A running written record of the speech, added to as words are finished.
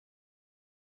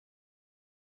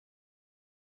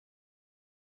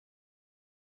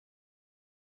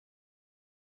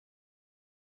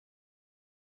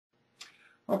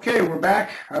Okay, we're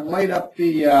back. I've laid up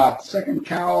the second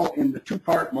cowl in the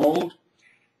two-part mold,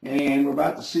 and we're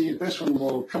about to see if this one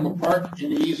will come apart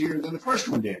any easier than the first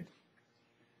one did.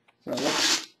 So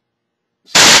let's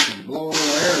see if we can blow a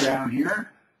little air down here.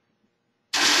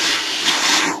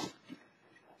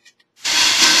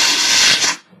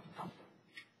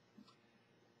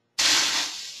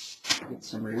 Get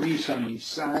some release on these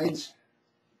sides.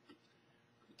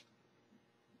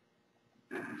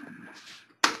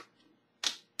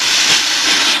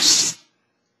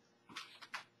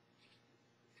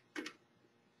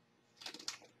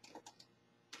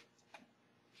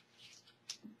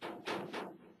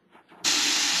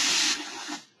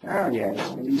 Oh yeah, it's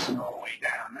releasing all the way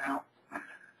down now.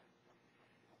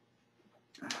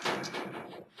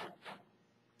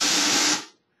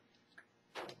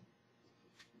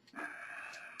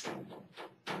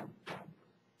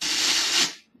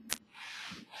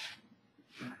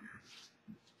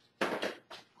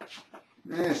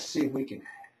 Let's see if we can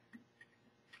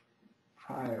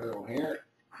pry a little hair.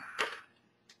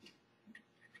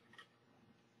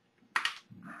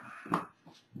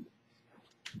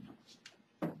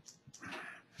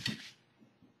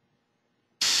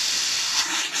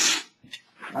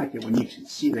 I like it when you can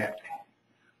see that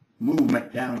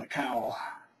movement down the cowl.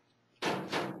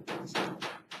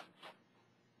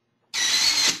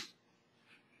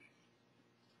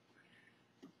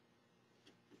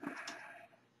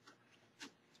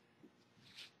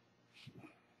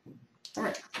 All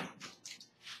right.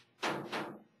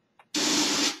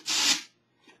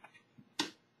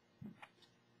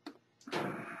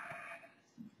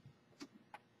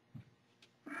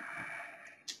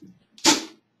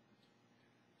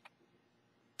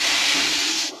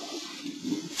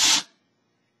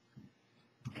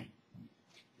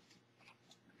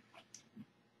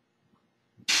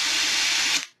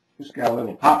 Just got a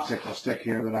little popsicle stick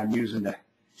here that I'm using to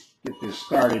get this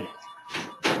started.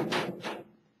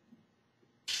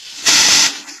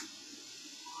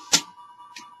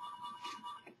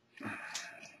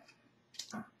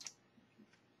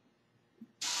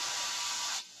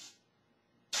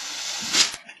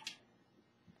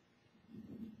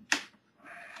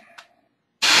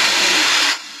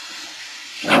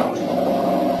 I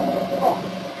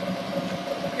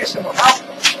guess it will help.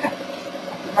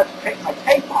 I have to take my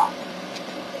tape off.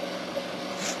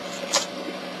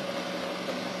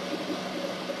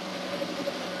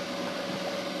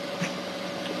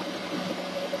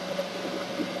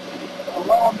 Well,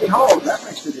 lo and behold, that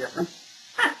makes a difference.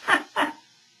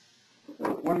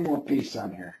 One more piece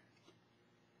on here.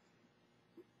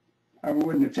 I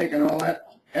wouldn't have taken all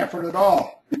that effort at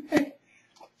all.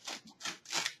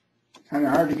 Kind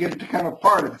of hard to get it to come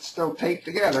apart if it's still taped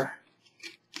together.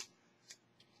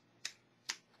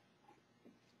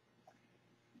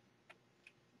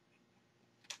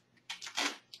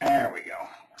 There we go.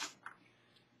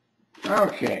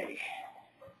 Okay.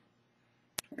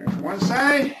 There's one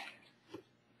side.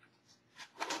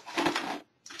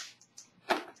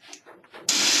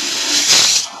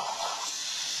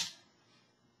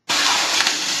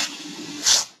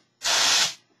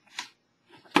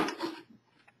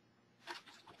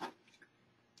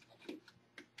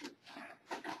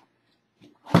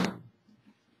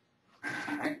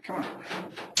 All right, come on.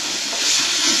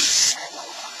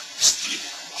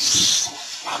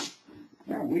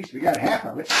 Well, at least we got half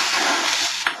of it.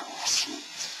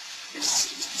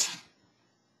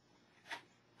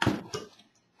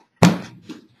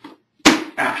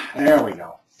 Ah, there we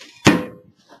go.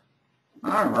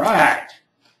 All right.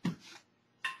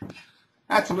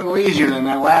 That's a little easier than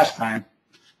that last time.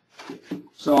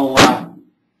 So,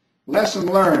 lesson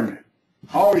learned.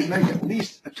 Always make at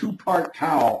least a two-part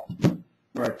cowl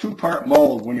or a two-part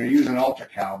mold when you're using ultra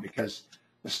cowl, because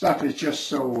the stuff is just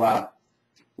so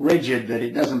rigid that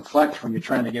it doesn't flex when you're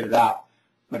trying to get it out.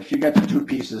 But if you get the two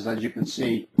pieces, as you can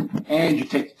see, and you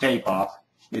take the tape off,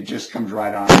 it just comes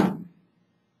right on.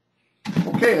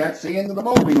 Okay, that's the end of the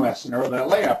molding lesson, or the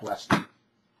layup lesson.